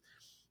 And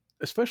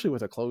especially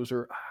with a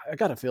closer, I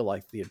got to feel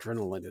like the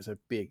adrenaline is a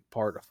big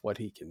part of what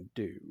he can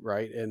do,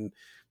 right? And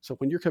so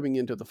when you're coming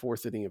into the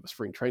fourth inning of a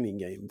spring training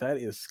game, that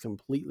is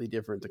completely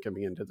different than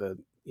coming into the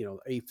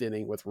eighth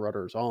inning with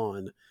rudders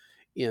on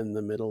in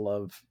the middle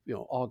of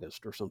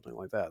August or something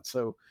like that.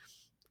 So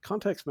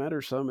context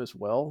matters some as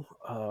well.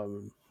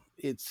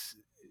 It's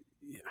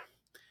yeah,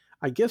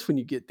 I guess when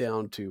you get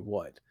down to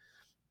what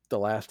the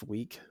last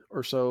week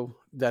or so,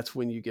 that's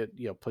when you get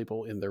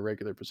people in their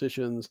regular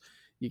positions.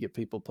 You get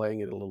people playing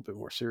it a little bit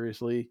more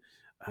seriously.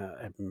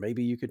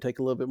 Maybe you could take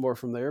a little bit more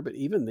from there, but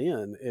even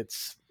then,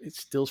 it's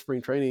still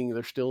spring training.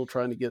 They're still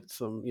trying to get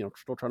some,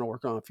 still trying to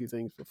work on a few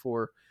things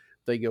before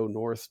they go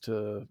north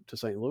to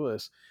St.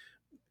 Louis.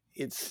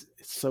 It's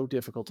so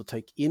difficult to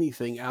take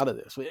anything out of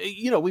this.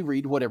 We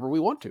read whatever we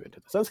want to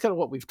into this. That's kind of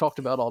what we've talked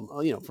about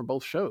on from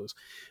both shows.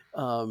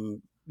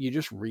 You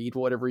just read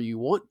whatever you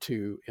want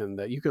to, and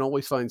that you can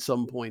always find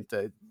some point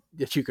that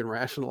you can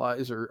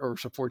rationalize or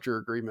support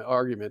your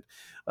argument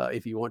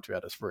if you want to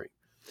out of spring.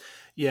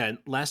 Yeah, and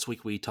last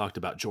week we talked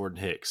about Jordan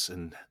Hicks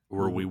and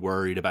were we Mm-hmm.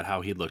 worried about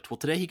how he looked? Well,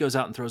 today he goes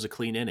out and throws a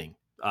clean inning.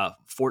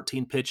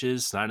 14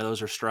 pitches, 9 of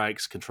those are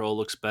strikes. Control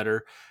looks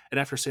better. And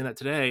after seeing that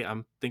today,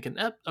 I'm thinking,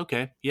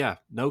 okay, yeah,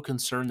 no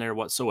concern there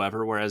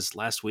whatsoever. Whereas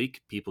last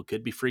week, people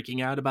could be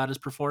freaking out about his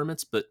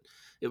performance, but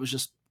it was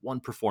just one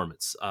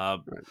performance.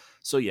 Right.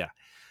 So yeah,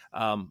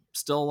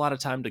 still a lot of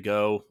time to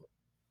go,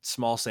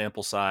 small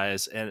sample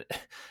size, and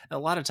a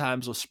lot of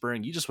times with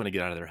spring, you just want to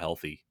get out of there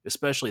healthy.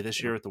 Especially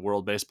this Yeah. year at the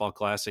World Baseball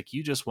Classic,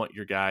 you just want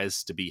your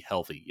guys to be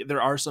healthy.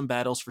 There are some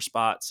battles for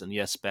spots, and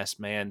yes, best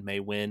man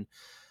may win.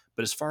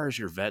 But as far as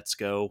your vets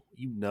go,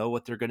 you know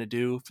what they're going to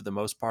do for the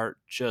most part.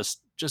 Just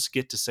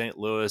get to St.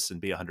 Louis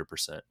and be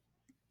 100%.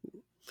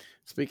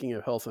 Speaking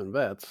of health and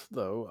vets,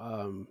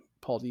 though,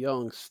 Paul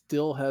DeYoung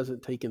still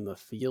hasn't taken the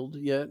field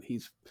yet.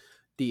 He's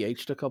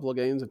DH'd a couple of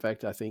games. In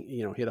fact, I think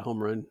hit a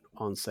home run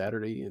on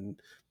Saturday in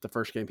the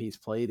first game he's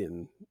played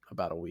in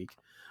about a week.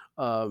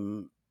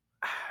 Um,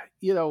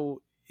 you know,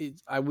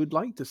 I would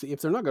like to see if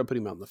they're not going to put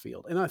him out in the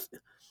field, and I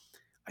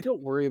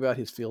don't worry about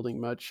his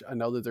fielding much. I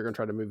know that they're going to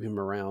try to move him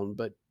around,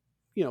 but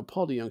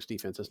Paul DeYoung's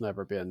defense has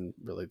never been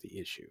really the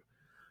issue.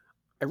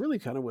 I really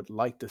kind of would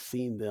like to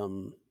see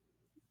them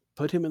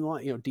put him in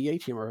line,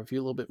 DH him or a few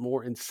a little bit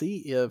more and see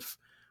if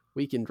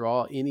we can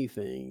draw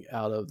anything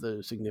out of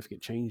the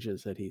significant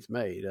changes that he's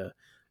made.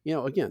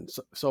 Again,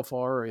 so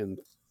far in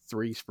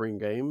 3 spring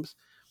games,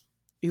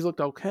 he's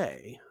looked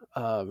okay,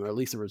 or at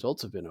least the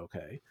results have been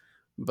okay.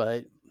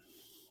 But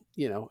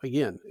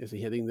again, is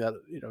he hitting that?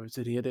 Is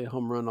he hit a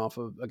home run off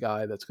of a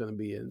guy that's going to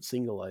be in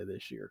single A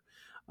this year?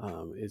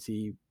 Is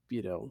he?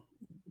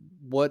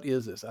 What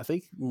is this? I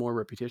think more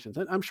repetitions,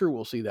 and I'm sure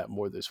we'll see that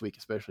more this week,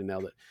 especially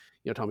now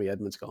that Tommy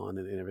Edmonds gone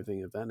and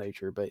everything of that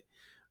nature. But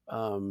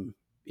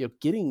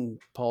getting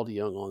Paul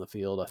DeYoung on the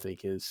field, I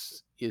think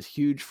is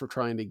huge for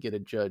trying to get a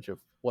judge of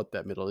what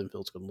that middle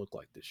infield is going to look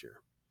like this year.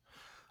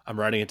 I'm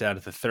writing it down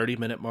at the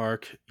 30-minute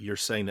mark. You're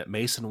saying that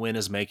Mason Wynn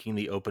is making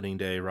the opening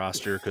day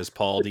roster because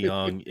Paul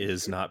DeYoung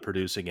is not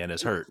producing and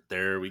is hurt.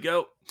 There we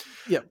go.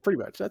 Yeah, pretty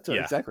much. That's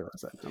Yeah. exactly what I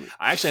said.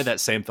 I actually had that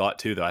same thought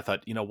too, though. I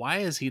thought, why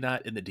is he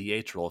not in the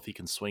DH role if he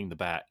can swing the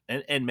bat?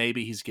 And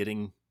maybe he's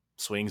getting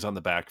swings on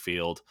the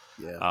backfield.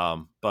 Yeah.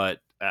 But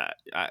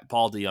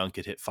Paul DeYoung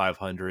could hit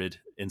 500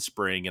 in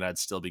spring, and I'd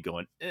still be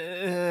going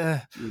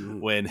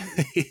when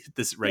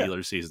this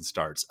regular season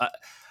starts.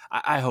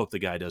 I hope the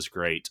guy does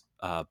great,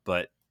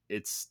 but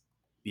it's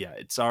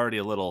already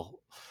a little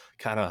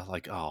kind of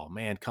like, oh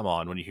man, come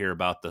on, when you hear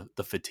about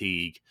the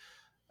fatigue.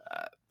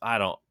 I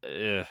don't.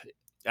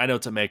 I know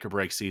it's a make or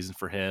break season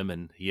for him,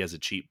 and he has a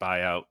cheap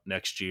buyout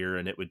next year,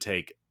 and it would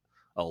take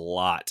a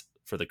lot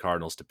for the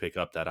Cardinals to pick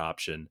up that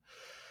option.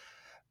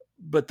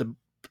 But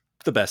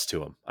the best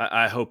to him.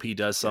 I hope he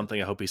does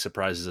something. I hope he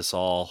surprises us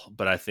all.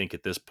 But I think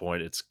at this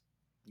point,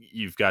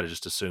 you've got to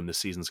just assume the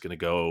season's going to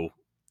go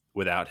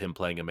without him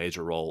playing a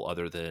major role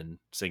other than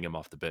seeing him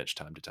off the bench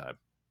time to time.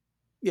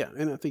 Yeah,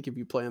 and I think if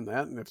you plan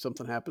that, and if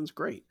something happens,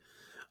 great.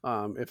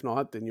 If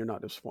not, then you're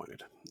not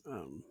disappointed.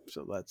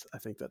 So I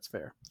think that's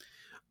fair.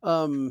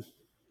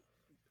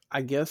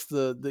 I guess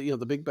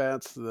the big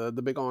bats,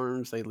 the big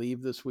arms, they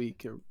leave this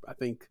week. I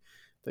think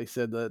they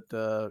said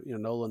that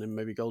Nolan and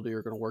maybe Goldie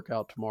are going to work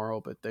out tomorrow,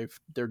 but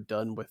they're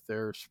done with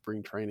their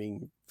spring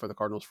training for the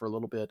Cardinals for a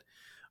little bit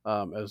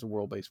as the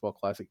World Baseball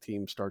Classic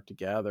teams start to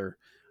gather.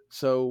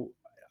 So,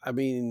 I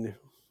mean,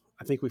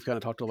 I think we've kind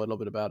of talked a little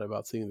bit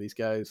about seeing these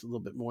guys a little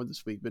bit more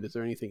this week. But is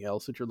there anything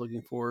else that you're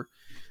looking for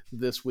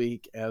this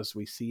week as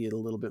we see a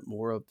little bit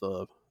more of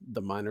the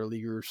minor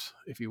leaguers,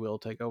 if you will,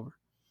 take over?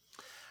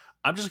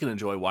 I'm just going to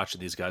enjoy watching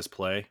these guys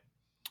play.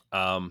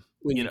 When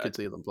you could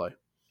see them play.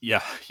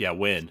 Yeah,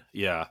 win.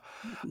 Yeah.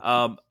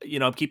 I'm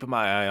keeping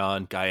my eye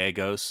on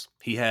Gallegos.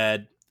 He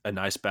had a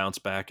nice bounce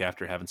back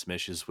after having some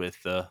issues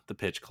with the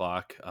pitch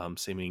clock.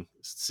 Seemed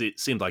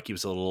like he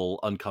was a little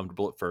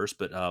uncomfortable at first,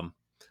 but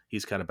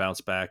he's kind of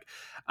bounced back.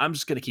 I'm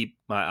just going to keep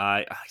my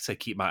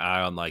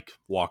eye on like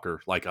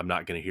Walker. Like I'm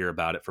not going to hear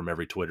about it from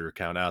every Twitter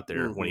account out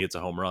there when he hits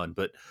a home run,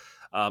 but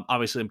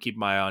obviously I'm keeping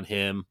my eye on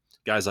him.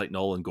 Guys like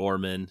Nolan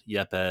Gorman,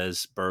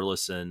 Yepez,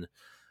 Burleson,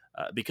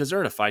 because they're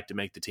in a fight to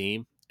make the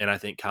team. And I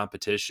think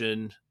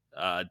competition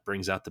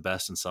brings out the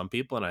best in some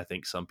people, and I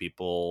think some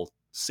people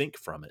sink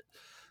from it.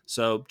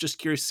 So just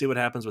curious to see what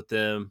happens with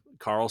them.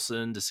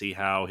 Carlson, to see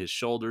how his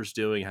shoulder's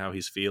doing, how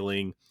he's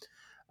feeling.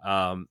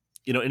 Anytime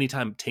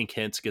Tink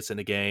Hintz gets in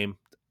a game,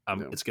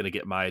 it's going to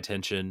get my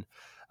attention.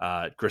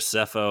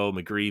 Graceffo,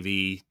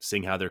 McGreevy,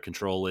 seeing how their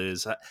control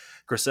is.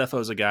 Graceffo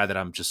is a guy that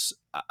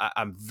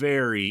I'm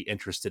very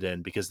interested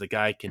in because the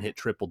guy can hit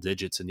triple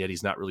digits and yet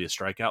he's not really a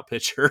strikeout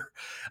pitcher.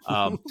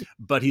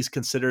 But he's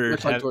considered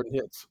much like Jordan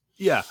Hicks.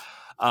 Yeah.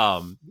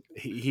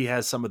 He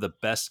has some of the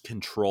best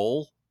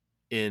control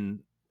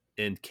in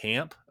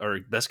camp, or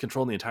best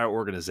control in the entire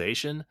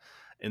organization.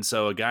 And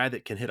so a guy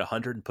that can hit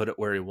 100 and put it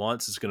where he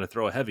wants is going to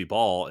throw a heavy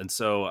ball. And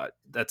so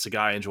that's a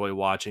guy I enjoy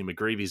watching.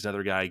 McGreevy's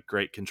another guy,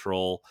 great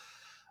control.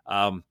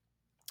 I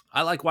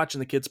like watching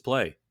the kids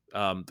play.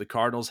 The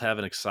Cardinals have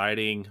an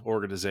exciting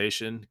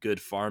organization, good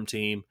farm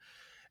team.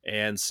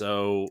 And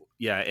so,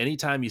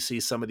 anytime you see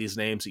some of these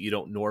names that you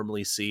don't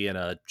normally see in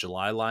a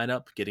July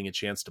lineup getting a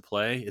chance to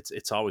play,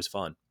 it's always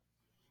fun.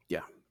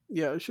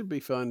 Yeah, it should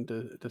be fun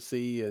to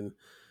see. And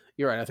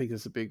you're right. I think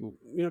it's a big,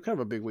 kind of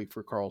a big week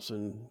for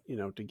Carlson,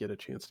 to get a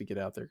chance to get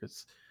out there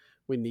because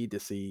we need to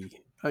see.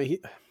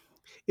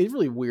 It's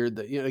really weird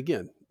that,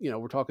 again,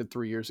 we're talking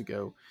 3 years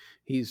ago,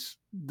 he's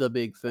the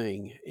big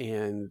thing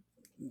and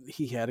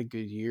he had a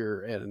good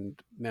year. And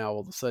now all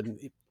of a sudden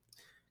it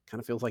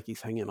kind of feels like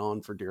he's hanging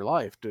on for dear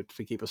life to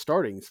keep a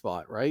starting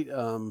spot. Right.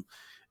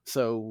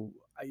 So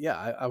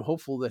I'm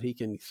hopeful that he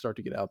can start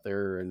to get out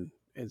there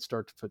and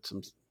start to put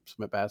some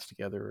at bats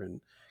together.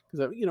 And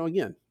because,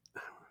 again,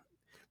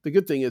 the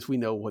good thing is we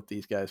know what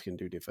these guys can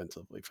do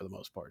defensively for the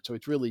most part. So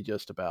it's really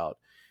just about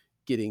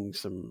getting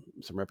some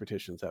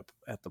repetitions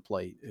at the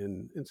plate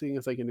and seeing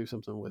if they can do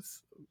something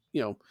with,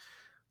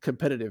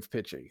 competitive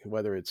pitching,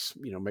 whether it's,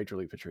 major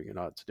league pitching or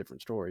not, it's a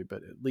different story,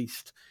 but at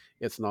least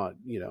it's not,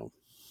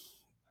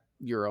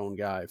 your own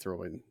guy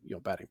throwing,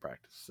 batting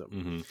practice. So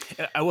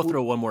I will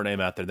throw one more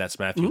name out there. That's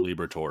Matthew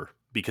Liberatore,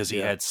 because he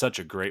had such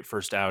a great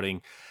first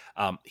outing.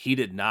 He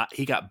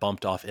got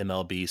bumped off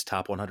MLB's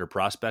top 100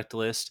 prospect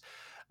list.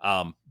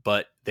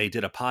 But they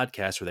did a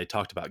podcast where they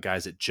talked about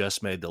guys that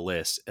just made the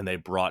list, and they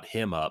brought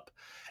him up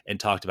and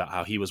talked about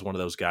how he was one of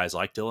those guys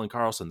like Dylan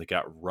Carlson that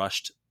got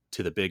rushed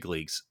to the big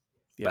leagues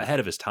ahead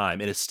of his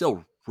time, and is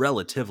still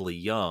relatively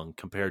young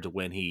compared to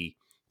when he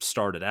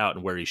started out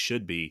and where he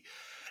should be.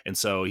 And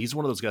so he's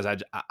one of those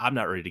guys I'm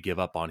not ready to give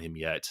up on him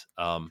yet.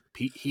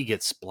 He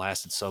gets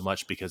blasted so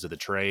much because of the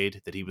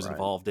trade that he was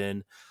involved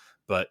in.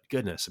 But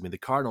goodness, I mean, the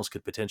Cardinals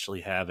could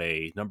potentially have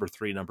a number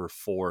 3, number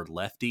 4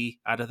 lefty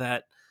out of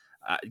that.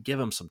 Give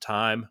him some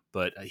time,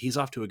 but he's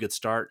off to a good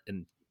start,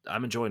 and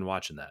I'm enjoying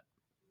watching that.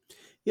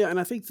 Yeah, and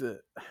I think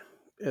that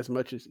as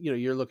much as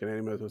you're looking at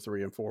him as a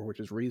 3 and 4, which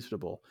is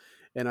reasonable,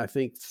 and I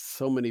think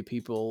so many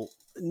people,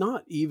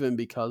 not even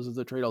because of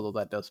the trade, although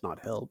that does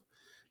not help,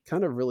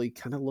 kind of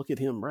look at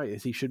him right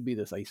as he should be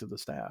this ace of the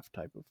staff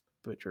type of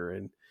pitcher,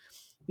 and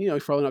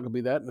he's probably not going to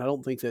be that, and I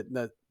don't think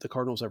that the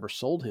Cardinals ever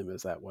sold him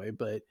as that way,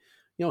 but.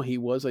 He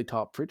was a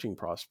top pitching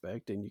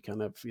prospect, and you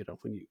kind of,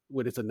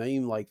 when it's a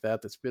name like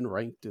that that's been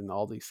ranked and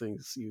all these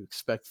things, you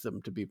expect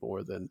them to be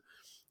more than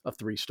a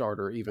 3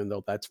 starter, even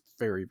though that's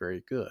very,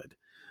 very good.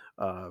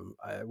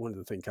 One of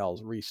the things Kyle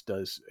Reese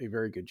does a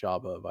very good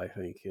job of, I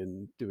think,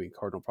 in doing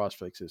Cardinal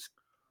prospects is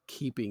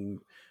keeping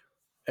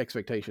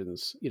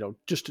expectations,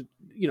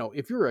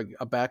 if you're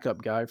a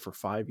backup guy for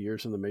 5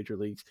 years in the major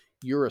leagues,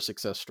 you're a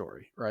success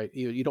story, right?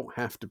 You don't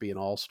have to be an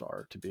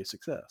all-star to be a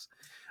success.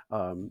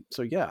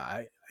 So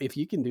yeah, if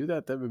you can do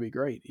that, that would be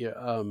great.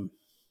 Yeah.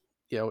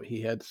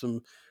 He had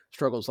some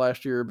struggles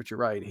last year, but you're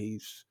right.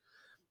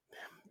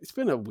 It's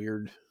been a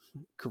weird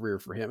career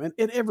for him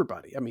and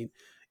everybody. I mean,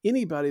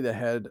 anybody that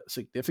had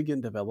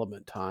significant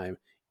development time,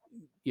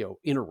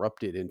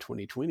 interrupted in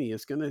 2020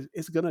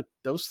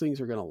 those things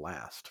are gonna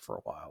last for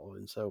a while.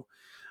 And so,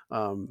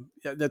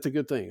 yeah, that's a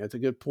good thing. That's a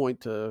good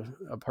point to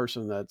a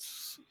person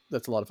that's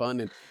a lot of fun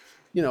and,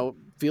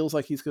 feels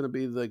like he's going to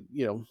be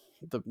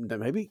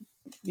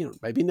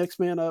maybe next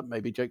man up,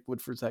 maybe Jake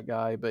Woodford's that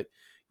guy, but,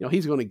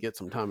 he's going to get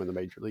some time in the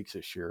major leagues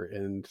this year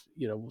and,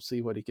 we'll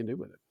see what he can do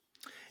with it.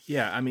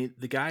 Yeah, I mean,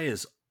 the guy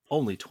is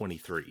only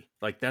 23.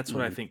 Like that's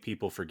what I Mhm. think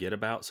people forget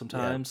about Yeah.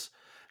 sometimes,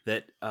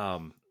 that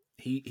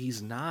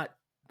he's not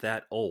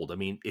that old. I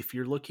mean, if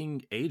you're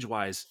looking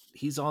age-wise,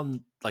 he's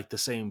on like the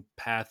same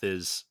path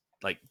as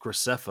like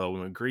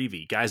Graceffo and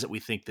Greavy, guys that we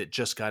think that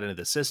just got into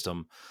the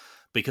system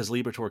because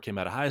Liberatore came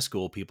out of high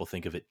school. People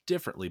think of it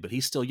differently, but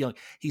he's still young.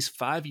 He's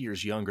 5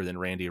 years younger than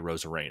Randy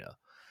Arozarena.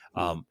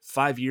 Hmm.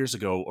 5 years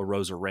ago,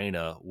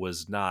 Arozarena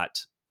was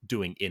not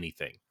doing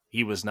anything.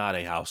 He was not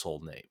a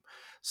household name.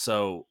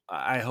 So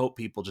I hope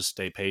people just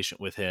stay patient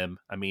with him.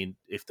 I mean,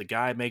 if the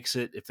guy makes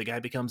it, if the guy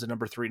becomes a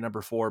number 3,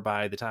 number 4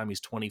 by the time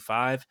he's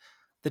 25,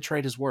 the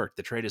trade has worked.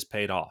 The trade has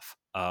paid off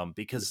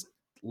because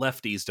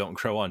lefties don't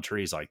grow on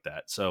trees like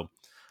that. So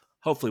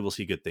hopefully we'll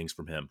see good things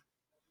from him.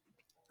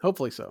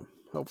 Hopefully so.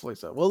 Hopefully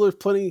so. Well, there's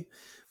plenty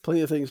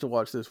of things to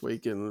watch this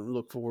week, and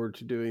look forward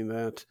to doing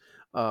that.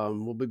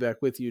 We'll be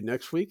back with you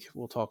next week.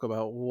 We'll talk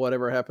about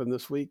whatever happened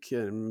this week,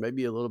 and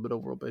maybe a little bit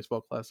of World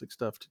Baseball Classic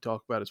stuff to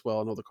talk about as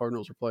well. I know the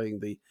Cardinals are playing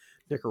the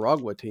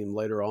Nicaragua team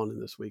later on in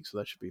this week, so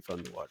that should be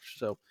fun to watch.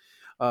 So,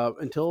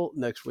 until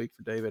next week,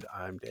 for David,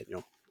 I'm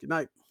Daniel. Good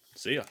night.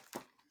 See ya.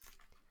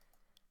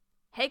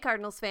 Hey,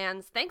 Cardinals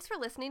fans, thanks for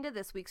listening to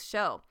this week's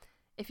show.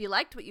 If you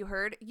liked what you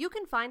heard, you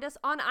can find us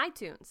on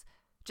iTunes.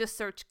 Just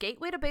search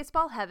Gateway to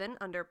Baseball Heaven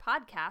under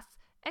podcasts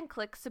and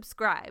click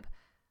subscribe.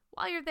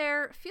 While you're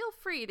there, feel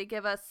free to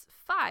give us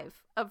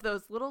 5 of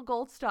those little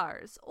gold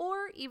stars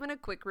or even a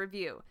quick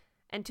review.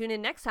 And tune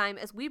in next time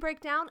as we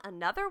break down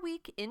another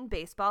week in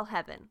baseball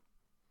heaven.